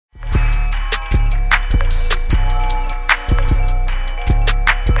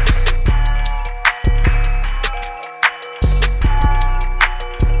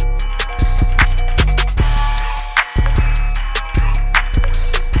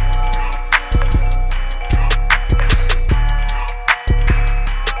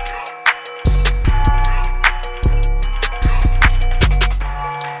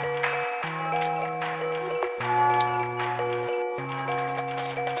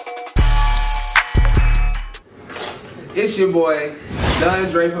It's your boy, Don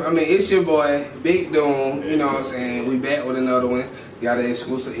Draper. It's your boy, Big Doom. You know what I'm saying? We back with another one. Got an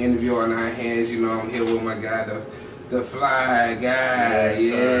exclusive interview on our hands. You know, I'm here with my guy, the fly guy.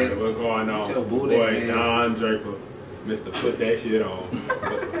 Yeah. What's going on? Your booty boy, Don Draper. Mr. Put that shit on.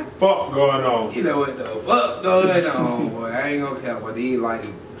 What the fuck going on? You know what the fuck going on, boy? I ain't gonna care, but he like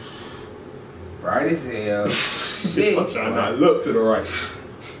bright as hell. Shit. I'm trying not to look to the right.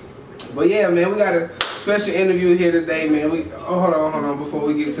 But yeah, man, we got a special interview here today, man. Hold on. Before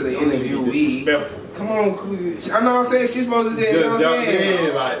we get to the interview, come on. I know what I'm saying. She's supposed to do. You know what I'm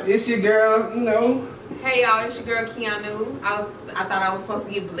saying? It's your girl, you know. Hey y'all, it's your girl Keanu. I thought I was supposed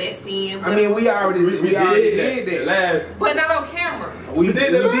to get blessed in. But we already did that. But not on camera. We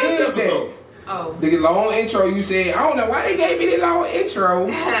did that. Oh. The long intro you said, I don't know why they gave me the long intro.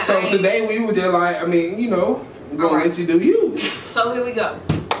 So today we were just like, you know, we're gonna let you do you. So here we go.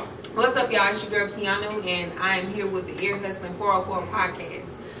 What's up, y'all? It's your girl Keanu, and I am here with the Ear Hustling 404 podcast.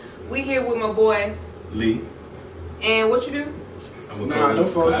 We here with my boy Lee. And what you do? Nah, no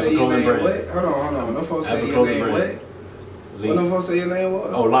folks say your name what? Hold on. No folks say your name what? What no folks say your name what?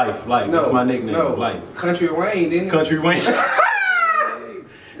 Oh, Life. No, that's my nickname. No. Life. Country Wayne, didn't it? Country Wayne.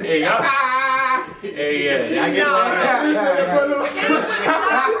 Hey, y'all. Hey, yeah. I get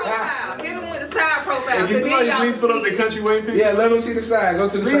Hit him with the side profile. Can somebody please put up the Country Wayne picture? Yeah, let them see the side. Go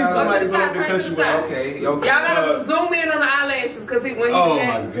to the side. Somebody put up the Country Wayne. Okay. Y'all gotta zoom in on the eyelashes because when he do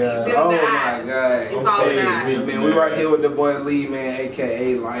that, it's all in the eyes. Man, we right here with the boy Lee, man,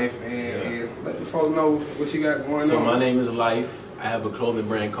 aka Life, and let the folks know what you got going on. So my name is Life. I have a clothing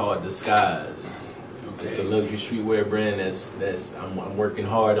brand called DisQuize. Okay. It's a luxury streetwear brand I'm working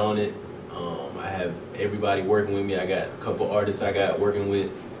hard on it. I have everybody working with me. I got a couple artists I got working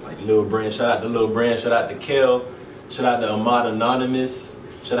with, like Lil Brand. Shout out to Lil Brand. Shout out to Kel. Shout out to Ahmad Anonymous.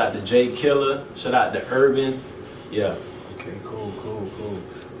 Shout out to Jay Killer. Shout out to Urban. Yeah. Okay, cool.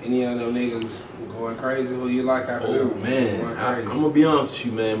 Any of them niggas going crazy? Who you like out there? Oh man, I'm gonna be honest with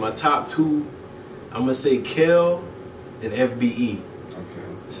you, man. My top two, I'm gonna say Kel and FBE. Okay.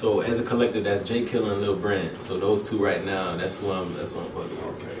 So as a collective, that's Jay Killer and Lil Brand. So those two right now, that's what I'm fucking with.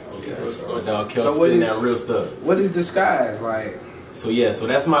 Okay. My dog Kel spitting that real stuff. What is DisQuize like? So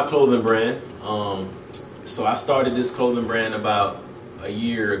that's my clothing brand. So I started this clothing brand about a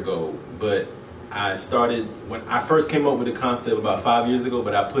year ago, but when I first came up with the concept about 5 years ago,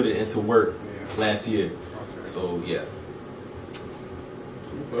 but I put it into work last year. Okay. So yeah.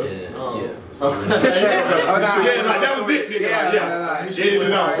 So that was it, nigga.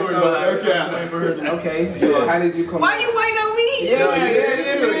 Okay. So how did you come? Why you waiting on me?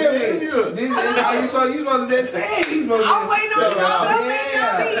 Yeah. This is how you supposed to just say it. I'm waiting on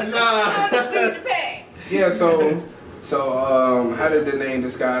you. Yeah. So how did the name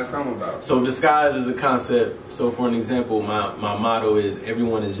DisQuize come about? So DisQuize is a concept. So for an example, my motto is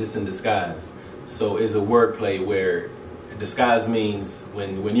everyone is just in disguise. So it's a wordplay where disguise means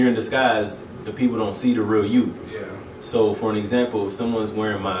when you're in disguise, the people don't see the real you. Yeah. So for an example, if someone's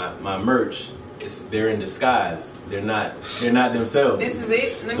wearing my merch, they're in disguise. They're not themselves. This is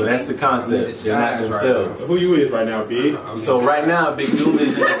it. So that's the concept. They're not themselves. Who you is right now, Big? So right now, Big Doom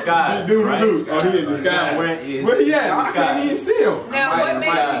is in disguise. Big Doom, right? Oh, he in disguise. Where he at? I can't even see him. Now,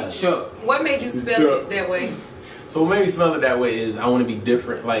 what made you spell it that way? So what made me spell it that way is I want to be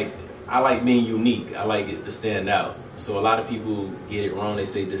different. Like I like being unique. I like it to stand out. So a lot of people get it wrong. They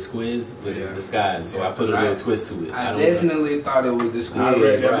say DisQuize, but it's DisQuize. So I put a little twist to it. I definitely thought it was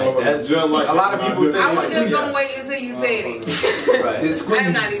DisQuize. A lot of people say I was just gonna wait until you said it. DisQuize.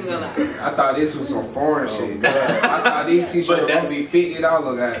 I'm not even gonna lie. I thought this was some foreign shit. I thought these t-shirts would be $50,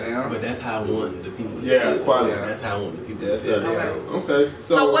 goddamn. But that's how I want the people to feel. That's how I want the people to feel. Okay.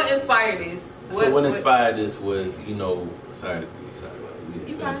 So what inspired this? What inspired this was, sorry.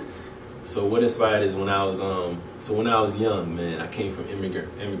 You fine. So what inspired is when I was young, man, I came from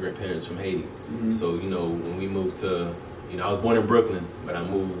immigrant parents from Haiti. So when we moved to, I was born in Brooklyn, but I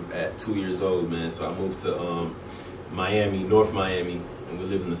moved at 2 years old, man. So I moved to Miami, North Miami, and we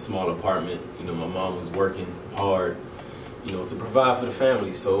lived in a small apartment. My mom was working hard, to provide for the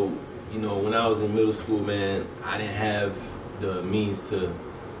family. So when I was in middle school, man, I didn't have the means to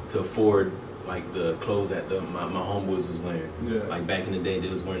afford like the clothes that my homeboys was wearing. Yeah. Like back in the day, they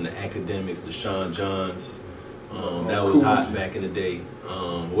was wearing the Academics, the Sean Johns, That was hot back in the day.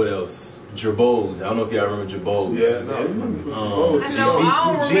 What else? Gerbos. I don't know if y'all remember Gerbos. Yeah, no. I know. I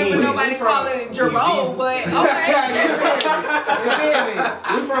don't remember nobody calling it Gerbo, but okay.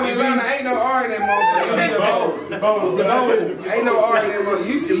 We from Atlanta. Ain't no R in that motherfucker. Ain't no R in that motherfucker.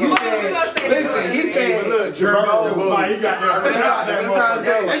 You said, listen, he said, look, Gerbo. He got that. Ain't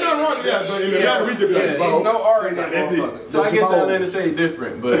nothing wrong with that, but in Atlanta, we just there's no R in that motherfucker. So I guess Atlanta say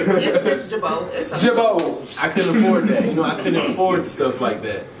different, but it's just Gerbo. It's Gerbos. I couldn't afford that. You know, I couldn't afford stuff like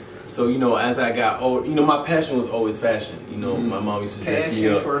that. So, you know, as I got old, you know, my passion was always fashion. You know, my mom used to dress me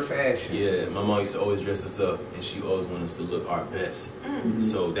up. For fashion. Yeah, my mom used to always dress us up, and she always wanted us to look our best.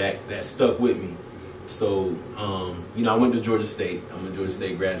 So that stuck with me. So, you know, I went to Georgia State. I'm a Georgia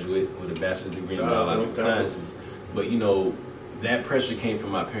State graduate with a bachelor's degree in biological sciences. But, you know, that pressure came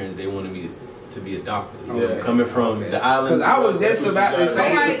from my parents. They wanted me to be a doctor. Coming from the islands. Because I was just about to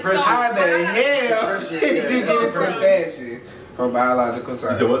say, how the hell did you get into fashion from biological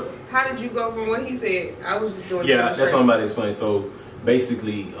science? You said what? How did you go from what he said? I was just doing. Yeah, that's what I'm about to explain. So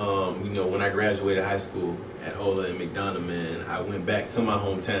basically, you know, when I graduated high school at Ola and McDonough, man, I went back to my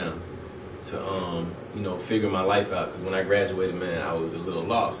hometown to, you know, figure my life out. Because when I graduated, man, I was a little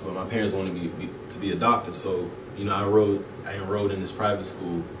lost. But my parents wanted me to be a doctor. So, you know, I enrolled in this private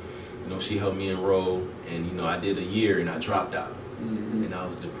school. You know, she helped me enroll. And, you know, I did a year and I dropped out. And I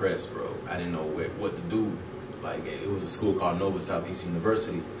was depressed, bro. I didn't know what to do. Like, it was a school called Nova Southeast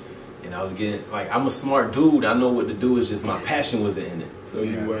University. And I was getting, like, I'm a smart dude. I know what to do. It's just my passion wasn't in it. So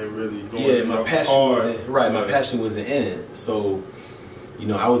you weren't really going my passion wasn't, right, my passion wasn't in it. So, you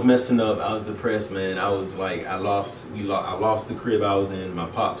know, I was messing up. I was depressed, man. I was like, I lost the crib I was in. My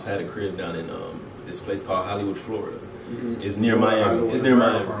pops had a crib down in this place called Hollywood, Florida. It's near Miami. It's near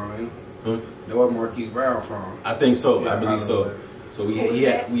Miami. Know what Marquise Brown from? I think so. I believe so. So he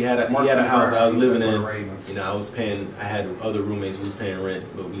had a house I was living in. You know, I had other roommates who was paying rent,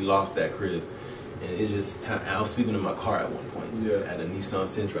 but we lost that crib. And it's just I was sleeping in my car at one point. At a Nissan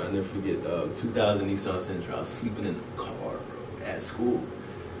Sentra. I'll never forget 2000 Nissan Sentra. I was sleeping in the car, bro, at school.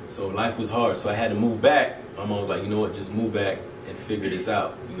 So life was hard. So I had to move back. My mom was like, you know what, just move back and figure this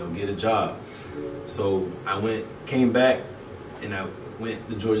out. You know, get a job. So I came back, and I went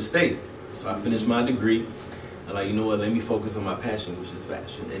to Georgia State. So I finished my degree. I'm like, you know what, let me focus on my passion, which is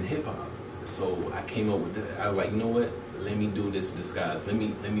fashion and hip hop. So I came up with that. I was like, you know what, let me do this disguise. Let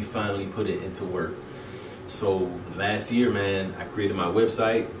me finally put it into work. So last year, man, I created my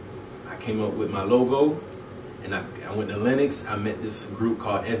website. I came up with my logo, and I went to Lenox. I met this group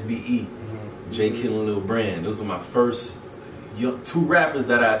called FBE, J. Kill and Lil Brand. Those were my first two rappers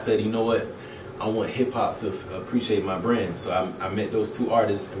that I said, you know what, I want hip hop to appreciate my brand. So I met those two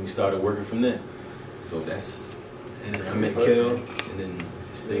artists, and we started working from there. So and then I met Kel, and then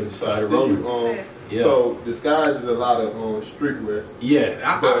things started rolling. So DisQuize is a lot of streetwear. Yeah,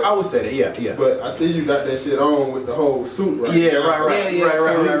 I would say that. Yeah. But I see you got that shit on with the whole suit, right? Yeah,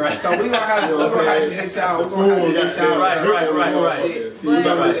 right. So we gonna have to get y'all. Right.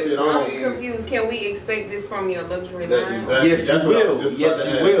 I'm confused. Can we expect this from your luxury line? Exactly. Yes, you will. Yes,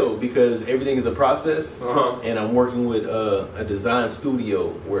 you will, because everything is a process, and I'm working with a design studio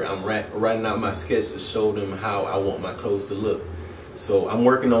where I'm writing out my sketch to show them how I want my clothes to look. So I'm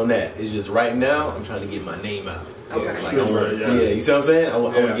working on that. It's just right now I'm trying to get my name out. Okay. Like, you see what I'm saying? I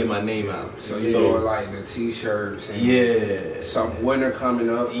want to get my name out. So you're doing like the t-shirts and some winter coming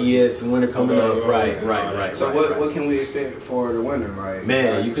up. So some winter coming up. Right. So what can we expect for the winter? Like,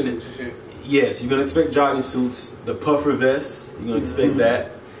 man, you can. Yes, you're gonna expect jogging suits, the puffer vests. You're gonna expect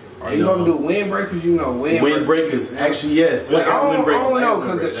that. Are you gonna do windbreakers? You know, windbreakers. Actually, yes. I got windbreakers.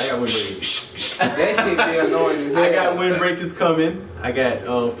 That shit be annoying as hell. I got windbreakers coming. I got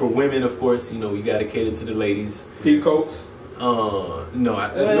for women, of course. You know, we gotta cater to the ladies. Peacoats. No, I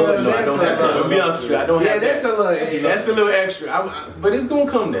don't have that. I'll be honest with you, I don't have that. That's a little extra. But it's gonna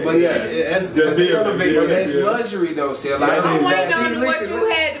come there. But that's elevated. That's luxury though. See, I'm waiting on what you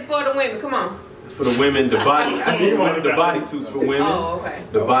had for the women. Come on. For the women, the body. I see the bodysuits for women. Oh, okay.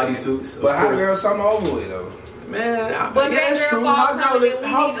 The bodysuits. But hot girl summer over with though. Man, that's true. Hot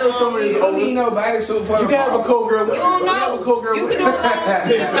girl summer is over. You need no bodysuit for the. You can have a cold girl. You don't know. Have a cold girl. You can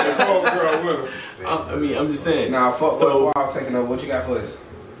I mean, I'm just saying. Now, so I'm taking over. What you got for us?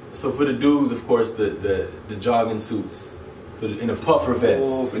 So for the dudes, of course, the jogging suits. In a puffer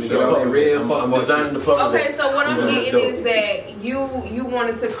vest. I'm designing the puffer vest. Okay, so what I'm getting is that you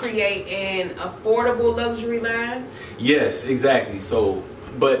wanted to create an affordable luxury line? Yes, exactly. So,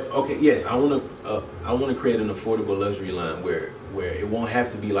 but okay, yes, I want to create an affordable luxury line where where it won't have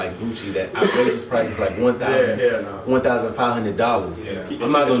to be like Gucci, that outrageous price is like $1,500. Yeah.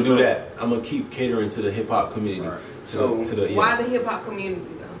 I'm not gonna do that. I'm gonna keep catering to the hip hop community. Right. Why the hip hop community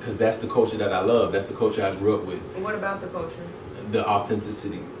though? Because that's the culture that I love. That's the culture I grew up with. And what about the culture? The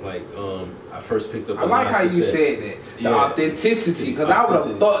authenticity. Like I first picked up. I like how you said that. The authenticity, because I would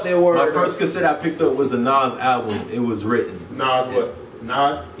have thought that word. My first cassette I picked up was the Nas album. It was written. Nas what?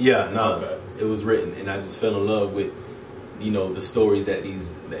 Nas? Yeah, Nas. Okay. It was written, and I just fell in love with, the stories that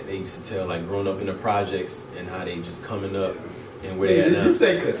they used to tell, like growing up in the projects and how they just coming up and where they at now. Did you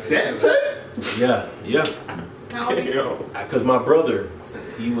say cassette tape? Yeah. How old are you? Because my brother,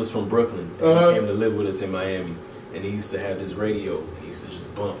 he was from Brooklyn, and he came to live with us in Miami, and he used to have this radio, and he used to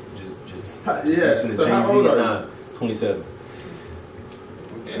just bump, just listen to Jay-Z and Nas. 27.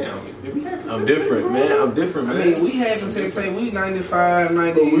 Damn, did we have I'm different, man. I mean, we had to say we 95,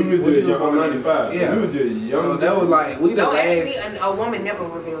 90. But we was just young. I'm 95. Yeah. We was just young. So that was like, we the No, last. actually, a woman never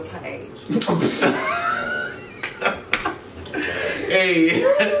reveals her age. Hey, I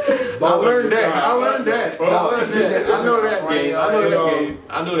learned that. I know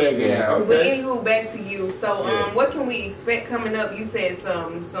that game. Yeah. But anywho, back to you. So, what can we expect coming up? You said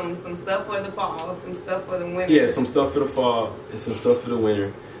some stuff for the fall, some stuff for the winter. Yeah, some stuff for the fall and some stuff for the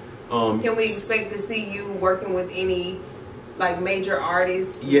winter. Can we expect to see you working with any like major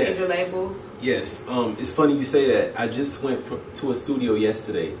artists, Yes. major labels? Yes. It's funny you say that. I just went to a studio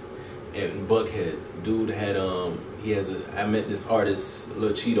yesterday in Buckhead. Dude had I met this artist,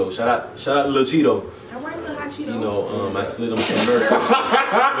 Lil Cheeto. Shout out Lil Cheeto. All right, Lil Hot Cheeto. I slid him some merch.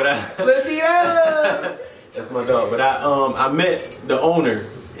 Lil Cheeto! That's my dog. But I met the owner,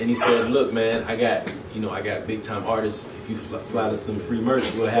 and he said, "Look, man, I got big time artists. If you slide us some free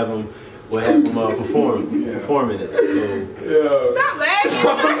merch, we'll have them performing it." So Stop laughing.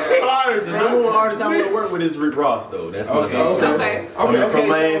 the number one artist I want to work with is Rick Ross, though. That's my guy. Okay. Coming from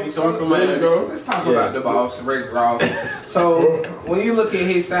Miami. Let's talk about the boss, Rick Ross. So when you look at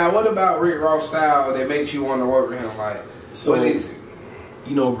his style, what about Rick Ross' style that makes you want to work with him? Like, So, what is it?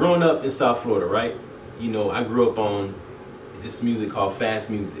 Growing up in South Florida, right? I grew up on this music called fast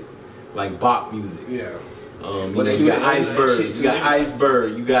music, like bop music. Yeah. You got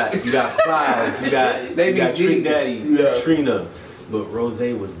Iceberg, you got Plies, you got Trick Daddy, Trina. But Rose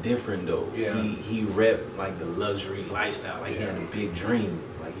was different though. Yeah. He repped like the luxury lifestyle, like he had a big dream.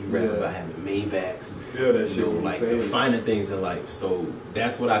 Like he repped about having Maybachs, like the finer things in life. So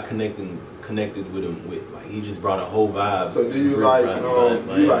that's what I connected with him with. Like he just brought a whole vibe. So do you like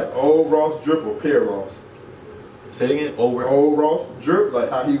old Ross drip or Pear Ross? Say it again. Old Ross drip, like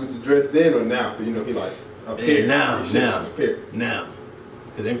how he was dressed then or now? Cause he like a pair. Now.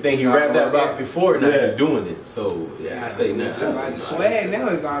 Because everything he rapped about before, now he's doing it. So I say now. Like the swag now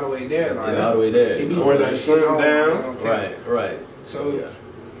is all the way there. Like, it's all the way there. Or they slim down. Right. So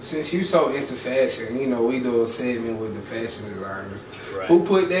since you so into fashion, we do a segment with the fashion designers. Right. Who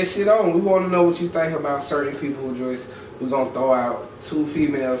put that shit on? We want to know what you think about certain people who dress. We're going to throw out 2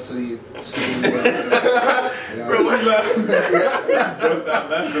 females to you. Bro, what's up?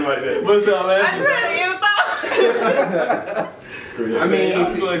 What's up, man? I mean,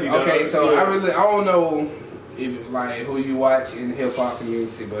 okay, so I don't know if like who you watch in the hip hop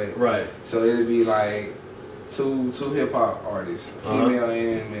community, but so it'll be like two hip hop artists, female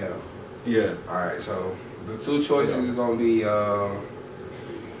and male. Yeah. All right, so the 2 choices are gonna be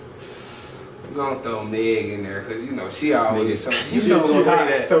we're gonna throw Meg in there because she always she's so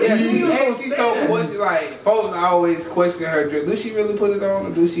like folks always question her dress. Do she really put it on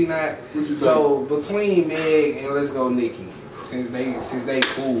or do she not? So between Meg and let's go Nikki. Since they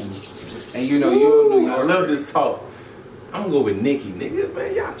cool, and you I love this talk. I'm gonna go with Nikki, nigga.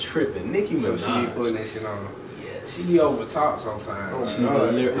 Man, y'all tripping. Nicki Minaj. So she putting that shit on. Yes. She be over top sometimes. She's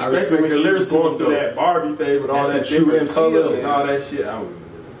I respect her lyricism though. That Barbie phase with all that different colors and all that shit.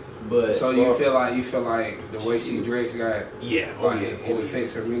 But so you feel like the way she dressed got it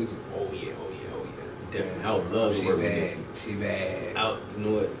affects her music. Oh yeah. Definitely, I would love to work with Nikki. She bad. You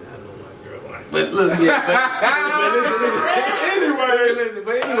know what? But look, but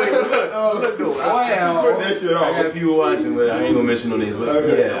anyway, look though. Wow. I got people watching, but I ain't gonna mention no names. But I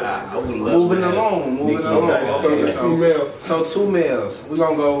would love. Moving along. So 2 males. We're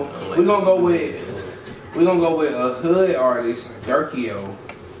gonna go with a hood artist, Durkio,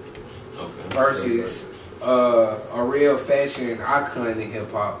 versus a real fashion icon in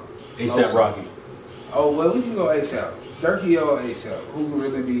hip hop, ASAP Rocky. Oh well, we can go ASAP. Durkio or ASAP. Who would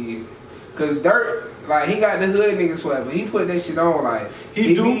really be? Cause Dirt, like he got the hood nigga sweat, but he put that shit on like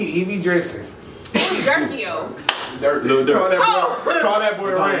he be dressing. Durkio. Dirt. Lil Dirt. Call that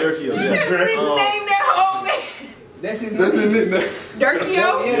boy Ranch. You just renamed that whole man. That's his nickname.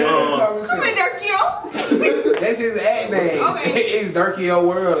 Dirkio? Yeah, I'm in Dirkio. That's his act name. Okay. It's Dirkio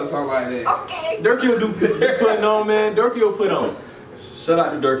World or something like that. Okay. Dirkio do putting on, man. Dirkio put on. Shout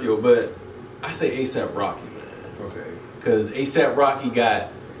out to Dirkio, but I say ASAP Rocky, man. Okay. Because ASAP Rocky got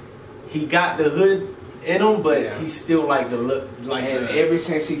the hood in him, but he's still like the look. Like and ever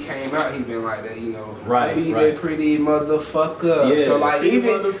since he came out, he been like that, you know. Right, Be right. that pretty motherfucker. Yeah, so like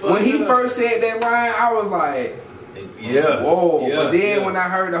even when he first said that line, I was like, whoa. Yeah, but then when I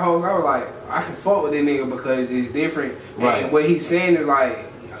heard the whole, I was like, I can fuck with that nigga because it's different. Right. And what he's saying is like,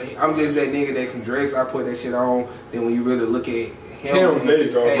 I'm just that nigga that can dress. I put that shit on. Then when you really look at him and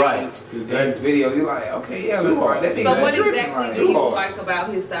his page, right. and his videos, you're like, okay, yeah, look like that nigga. So what tripping exactly do you like about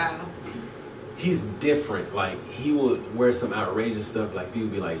his style? He's different. Like he would wear some outrageous stuff. Like people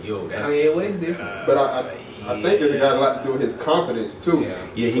be like, "Yo, that's." Kanye West different. But I think it's got a lot to do with his confidence too.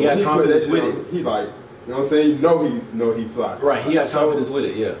 Yeah, he got confidence with it. He like, you know what I'm saying? You know he fly. Right, he got confidence with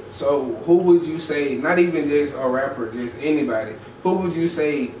it. Yeah. So who would you say? Not even just a rapper, just anybody. Who would you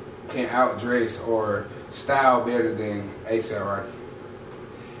say can outdress or style better than A$AP Rocky?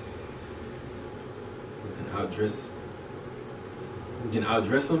 We can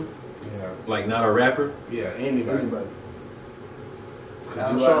outdress him. Yeah. Like not a rapper. Yeah, anybody. Could you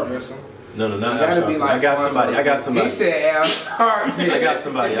Al outdress him? No, not You gotta Al be Sharpton. like I got somebody. He said Al Sharpton. I got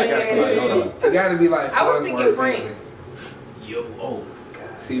somebody. Hold on. You gotta be like. I was thinking Farnsworth, Prince. Yo, oh my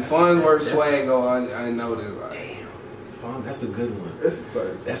God. See, Farnsworth Swaggo, I know this. Like, Damn, that's a good one.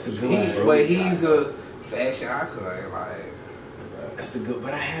 That's a good one, bro. But he's a fashion icon, like. That's a good.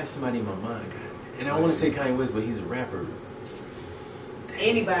 But I have somebody in my mind, and I want to say Kanye West, but he's a rapper.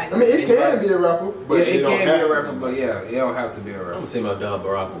 Anybody. I mean, it can be a rapper, but yeah, it can be a rapper, but yeah, it don't have to be a rapper. I'm gonna say my dog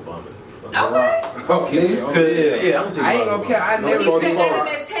Barack Obama. Okay. Yeah, I'm gonna say I ain't Barack gonna care. I Obama. never He's seen standing in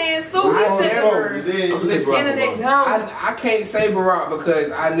that tan suit. I'm gonna say Barack Obama. I can't say Barack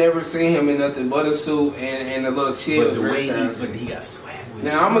because I never seen him in nothing but a suit and a little chill. But the way he got swag with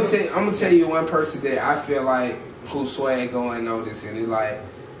now I'm gonna tell you one person that I feel like who swag going notice, and it's like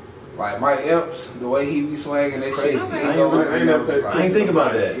Mike Epps, the way he be swagging that crazy. shit. I ain't think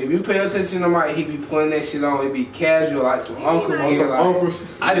about that. If you pay attention to Mike, he be putting that shit on. It be casual, like some uncle shit.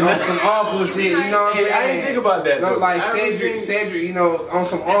 I didn't some uncle shit. You know what I'm saying? I didn't think about that. No, like Cedric, you know, on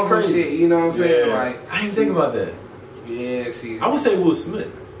some uncle shit. You know what I'm saying? Like I didn't think about that. Yeah, see. I would say Will Smith.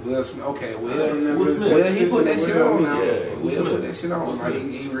 Will Smith. Okay, Will Smith. Well, he put that shit on now. Yeah, Will Smith put that shit on. Like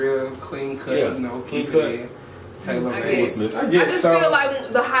he real clean cut. Yeah. You know, Clean keep cut. it in. Taylor I Smith. I just feel like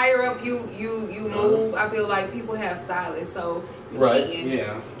the higher up you move, I feel like people have stylists, so right. cheating.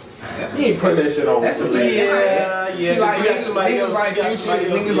 Yeah. He ain't put that shit on. That's a fact. Yeah. See, like you got somebody else.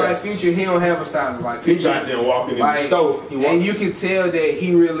 Niggas like Future, he don't have a stylist. Like He Future, got them walking in the store. and you can tell that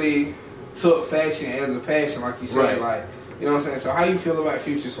he really took fashion as a passion, like you said. Right. Like, you know what I'm saying? So how you feel about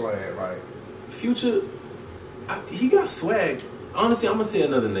Future swag? Like Future, he got swag. Honestly, I'm gonna say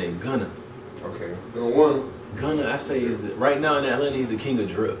another name, Gunna. Okay. Gunna, I say right now in Atlanta, he's the king of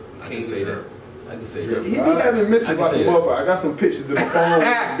drip. I can say that. He be having misses like a motherfucker. I got some pictures in my phone. Big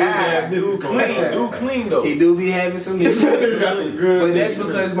ass misses. Dude clean though. He do be having some misses. Good But that's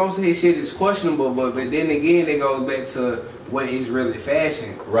because most of his shit is questionable. But then again, it goes back to what is really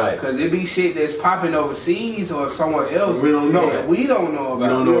fashion. Right. Because it be shit that's popping overseas or somewhere else. We don't know. That we don't know about. We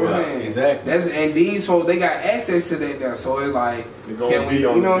don't know about. Exactly. And these folks, they got access to that now. So it's like, can we,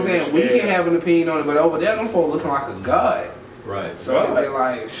 you know what I'm saying? We can have an opinion on it. But over there, them folks looking like a god. Right. So they're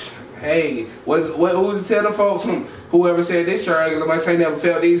like, hey, what who's to tell them folks? Whoever said this shirt, like say never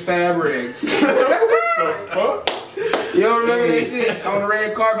felt these fabrics. You don't remember that shit on the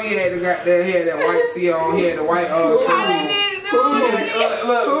red carpet? He had that white tee on. He had the white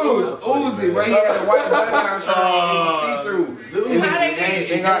Uzi, but he had the white button-down shirt on. He was see-through.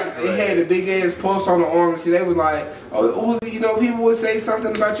 It had the big ass post on the arm. See, they was like, "Oh, Uzi, you know, people would say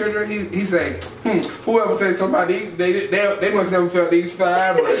something about your dress." He said, "Whoever said somebody, they must never felt these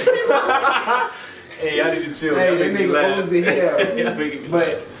fabrics." Hey, I need to chill. Hey, that nigga Uzi here.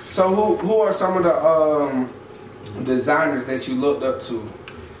 But so, who are some of the designers that you looked up to,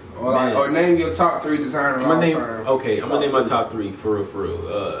 or name your top 3 designers? I'm gonna name my top 3 for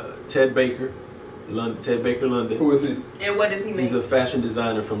real. Ted Baker, London. Who is he? And what does he make? He's a fashion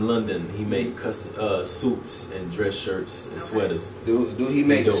designer from London. He make suits and dress shirts and sweaters. Do he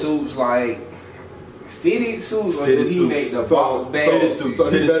make suits like fitted suits, or fitted do he suits. make the box bag? Fitted suits. So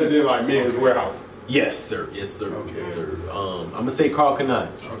he's better than like Men's Warehouse. Yes, sir. Yes, sir. Okay. Yes, sir. I'm gonna say Karl Kani.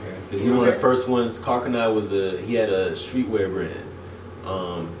 Okay. Because one of the first ones. Karl Kani he had a streetwear brand.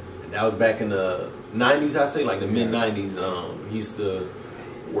 That was back in the 90s. I say like the mid 90s. He used to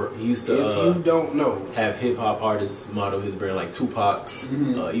work. He used to. If you don't know, have hip hop artists model his brand like Tupac,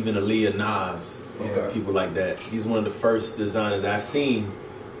 even Aaliyah, Nas, people like that. He's one of the first designers I seen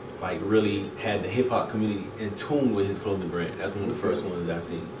like really had the hip hop community in tune with his clothing brand. That's one of the first ones I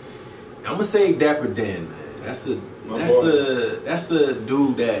seen. I'm gonna say Dapper Dan, man. That's the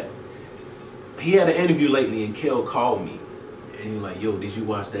dude that he had an interview lately and Kel called me. And he was like, yo, did you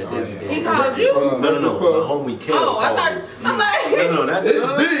watch that Dapper Dan? He called you? No, my homie Kel called I thought, me. I'm like, No, not that.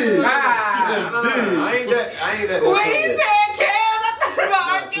 No, I ain't that. When he said Kel, I thought about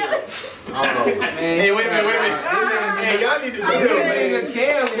R. Kelly. I don't know. Man, hey, wait a minute. Hey, y'all need to chill, man.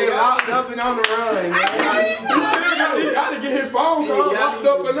 Kel's been locked up and on the run, man. He got to get his phone call locked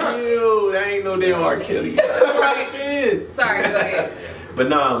up or not. Chill. That ain't no damn R. Kelly. Sorry, go ahead. But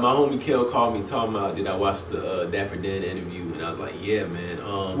nah, my homie Kel called me talking about, did I watch the Dapper Dan interview? And I was like, yeah, man.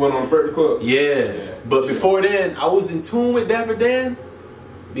 Went on the Breakfast Club. Yeah. But before then, I was in tune with Dapper Dan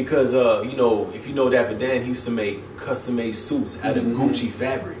because, you know, if you know Dapper Dan, he used to make custom-made suits out of Gucci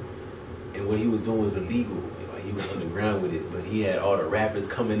fabric. And what he was doing was illegal. Like, he was underground with it. But he had all the rappers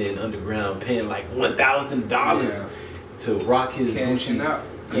coming in underground paying like $1,000 to rock his Cashing Gucci. out.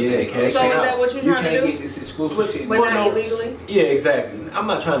 Yeah, cashing out. So is that what you're trying to do? You can't get this exclusive shit. But not illegally? Yeah, exactly. I'm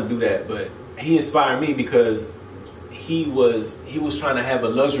not trying to do that, but he inspired me because he was trying to have a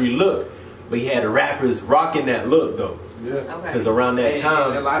luxury look, but he had the rappers rocking that look though. Yeah. Okay. Because around that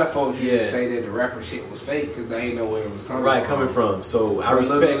time, a lot of folks used to say that the rapper shit was fake because they ain't know where it was coming from. So I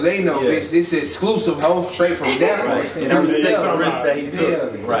respect. They know, bitch. This is exclusive, whole straight from down. Right. And I respect the risk that he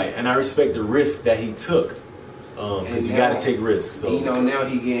took. Right. And I respect the risk that he took. Because you got to take risks. So you know, now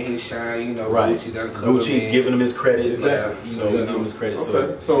he getting his shine. You know, right. Gucci giving him his credit. Exactly. You know, giving him his credit.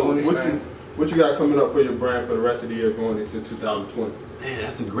 Okay. So what you got coming up for your brand for the rest of the year going into 2020? Man,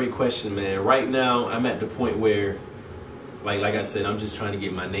 that's a great question, man. Right now, I'm at the point where, like I said, I'm just trying to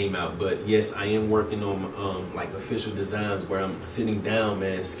get my name out. But yes, I am working on like official designs where I'm sitting down,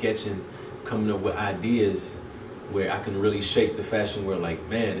 man, sketching, coming up with ideas where I can really shape the fashion world. Like,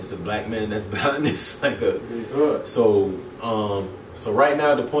 man, it's a black man that's behind this. So right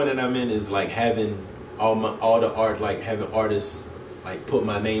now the point that I'm in is like having all the art, like having artists like put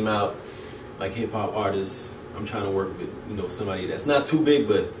my name out, like hip hop artists. I'm trying to work with, you know, somebody that's not too big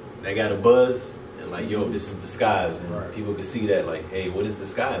but they got a buzz and like, yo, this is DisQuize, and people can see that like, hey, what is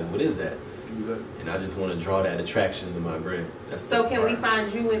DisQuize? What is that? And I just want to draw that attraction to my brand. So can we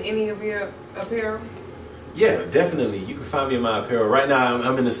find you in any of your apparel? Yeah, definitely. You can find me in my apparel. Right now,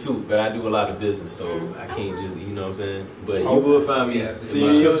 I'm in a suit, but I do a lot of business, so I can't just, you know what I'm saying? But you will find me in my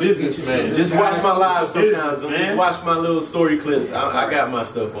business, man. Just watch my lives sometimes. Just watch my little story clips. I got my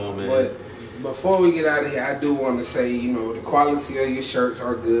stuff on, man. But before we get out of here, I do want to say, you know, the quality of your shirts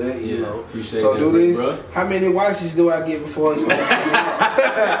are good, you know. Appreciate so that, do this. bro. How many washes do I get before it's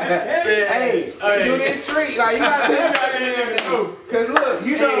Hey, do this treat. Like, you gotta because look,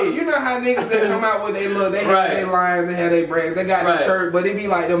 you know how niggas that come out with they look, they have their lines, they have their brands, they got the shirt, but it be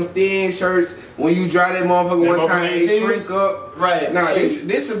like them thin shirts. When you dry that motherfucker one time, they shrink up. Right. Nah,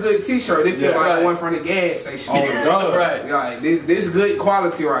 this a good t-shirt. It feel like one from the gas station. Oh God. Right. Like this good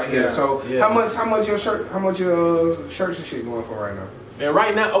quality right here. Yeah. So how much your shirts and shit going for right now? Man,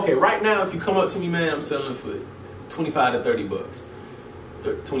 right now, if you come up to me, man, I'm selling for $25 to $30.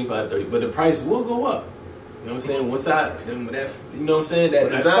 25 to 30, but the price will go up. You know what I'm saying? Once you know what I'm saying? That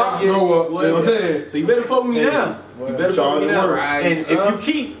design go up. You know what I'm saying? So you better fuck with me now. You better fuck with me now. Right. And if you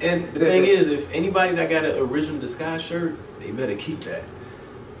keep, and the thing is, if anybody that got an original DisQuize shirt, they better keep that.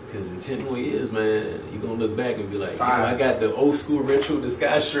 Because in 10 more years, man, you're going to look back and be like, yo, I got the old school retro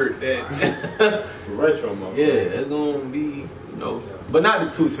DisQuize shirt that. Retro, motherfucker. Yeah, that's going to be, you know, but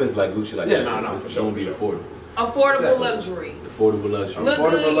not too expensive like Gucci. Like it's going to be affordable. Affordable luxury. Affordable luxury. Look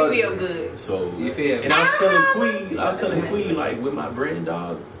good, you feel good. So, you feel and I was telling Queen, like with my brand,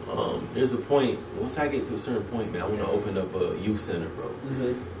 dog, there's a point, once I get to a certain point, man, I want to open up a youth center, bro.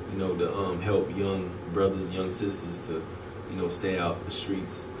 You know, to help young brothers, young sisters to, you know, stay out the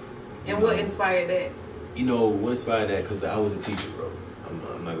streets. And what inspired that? You know, what inspired that? Because I was a teacher, bro.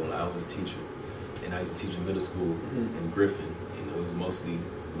 I'm not going to lie, I was a teacher. And I used to teach in middle school in Griffin. You know, it was mostly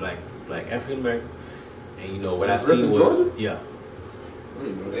black African American. And you know what I seen was Georgia?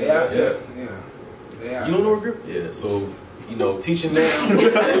 They out there. Yeah. They out. You don't know where Griffin? Yeah. So you know, teaching now.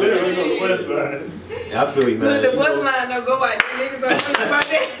 Literally on the west side. Yeah, I feel you, man. Look, the bus line don't go out. Niggas don't think about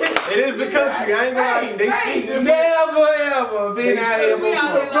that. It is the country. I ain't gonna lie. They speak different. Never ever been out here before.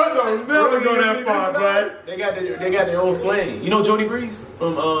 Bro, don't never go that far, bro. They got their own slang. You know Jody Breeze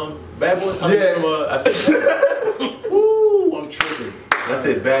from Bad Boy? I said, woo, I'm tripping. I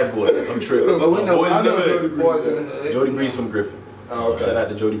said Bad Boy. I'm tripping. But we know Boys in the Jody Hood. Boys in the Hood. Jody Breeze from Griffin. Oh, okay. Shout out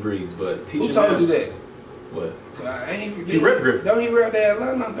to Jody Breeze. But teaching. Who told you that? What? I ain't forget. He rep Griffin. Don't he rep that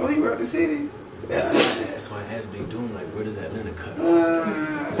Atlanta? Don't he rep the city? That's why I asked Big Doom, like, where does Atlanta cut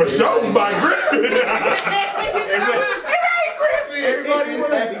off? For sure, by Griffin. It ain't Griffin. Everybody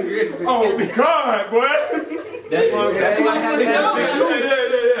wanna Griffin. Oh God, boy. That's why I had to ask Big Doom.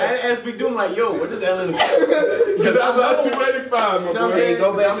 Yeah. I had to ask Big Doom, like, yo, what does Atlanta cut off? Because I'm not 285, my You know what I'm saying?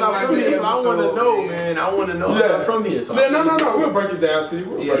 Go back I'm not from here, so I want to know, man. I want to know. I'm not from here, so no. We'll break it down to you.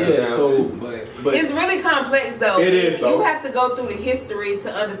 But it's really complex, though. It is, though. You have to go through the history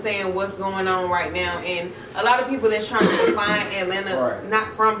to understand what's going on right now, and a lot of people that's trying to define Atlanta not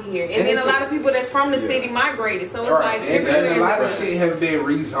from here, and then a lot of people that's from the city migrated. So it's like and a lot of shit have been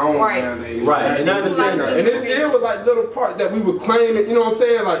rezoned nowadays. Right, and I understand that. And it still was like little parts that we were claiming, you know what I'm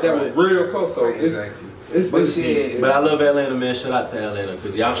saying? Like that was real close. So But I love Atlanta, man. Shout out to Atlanta,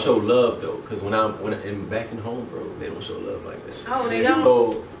 because y'all show love though. Because when I'm back in home, bro, they don't show love like that. Oh, they don't.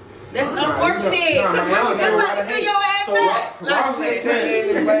 So that's unfortunate. Because we're about to see your ass back. Ross just said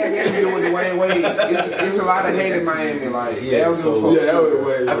in this black interview with Dwayne Wade, it's a lot of hate in Miami. Like, I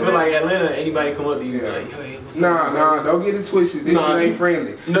feel like Atlanta, anybody come up to you like, hey, what's up? Nah, don't get it twisted. This shit ain't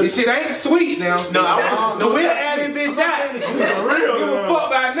friendly. This shit ain't sweet now. No, we'll add it, bitch, out. For real. Give a fuck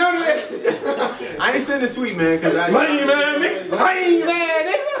about none of that. I ain't saying it's sweet, man, because I ain't mad,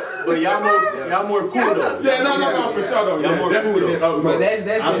 nigga. But y'all more cool though. Yeah, no, for sure though. Y'all more cool though. But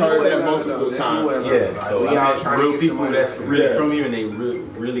that's I've heard that multiple times. Yeah, so I met real people that's really from here, and they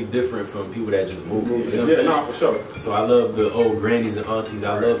really different from people that just move here. You know what I'm saying? No, for sure. So I love the old grannies and aunties.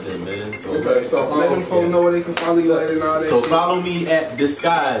 I love them, man. So let them folks know where they can follow you at and all that. So follow me at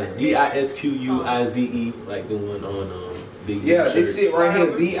DisQuize, DisQuize, like the one on Big this shit right here,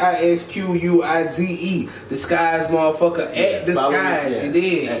 DisQuize, DisQuize, motherfucker, at DisQuize. You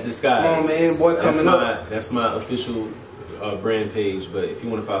did. At DisQuize. Come on, man, boy, coming up. That's my official brand page. But if you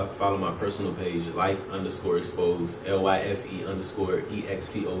want to follow my personal page, life_exposed, LYFE_EXPOZED.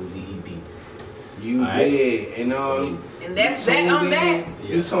 You did, and that's that on that.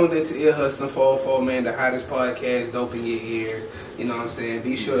 You tuned into Ear Hustling 404, man, the hottest podcast, dope in your ears. You know what I'm saying?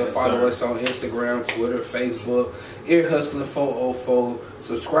 Be sure to follow us on Instagram, Twitter, Facebook, Ear Hustling 404.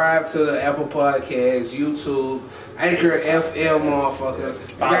 Subscribe to the Apple Podcasts, YouTube, Anchor FM, motherfuckers.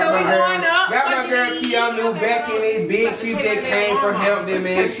 Got my girl Keanu back in it, bitch. She just came from Hampton,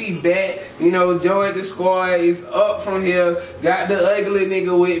 man. She back. You know, joined the squad. Is up from here. Got the ugly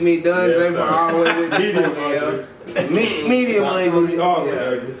nigga with me. Done Draper all the way with me from here. Medium ugly.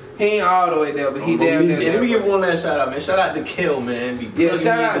 He ain't all the way there, but he damn near there. Let me give one last shout out, man. Shout out to Kill, man.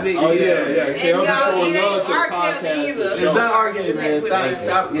 Shout out to And y'all, it ain't R. Kelly either. It's not R. Kelly, man.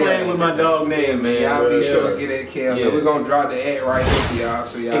 Stop playing with my dog name, man. Y'all be sure to get that Kel. Yeah. We're gonna drop the ad right here for y'all,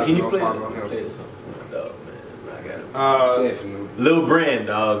 so y'all can you play something for my dog, man? I got it. Definitely. Lil Brand,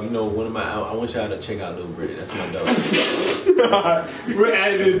 dog. You know, I want y'all to check out Lil Brand. That's my dog. We're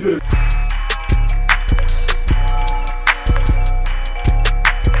adding it to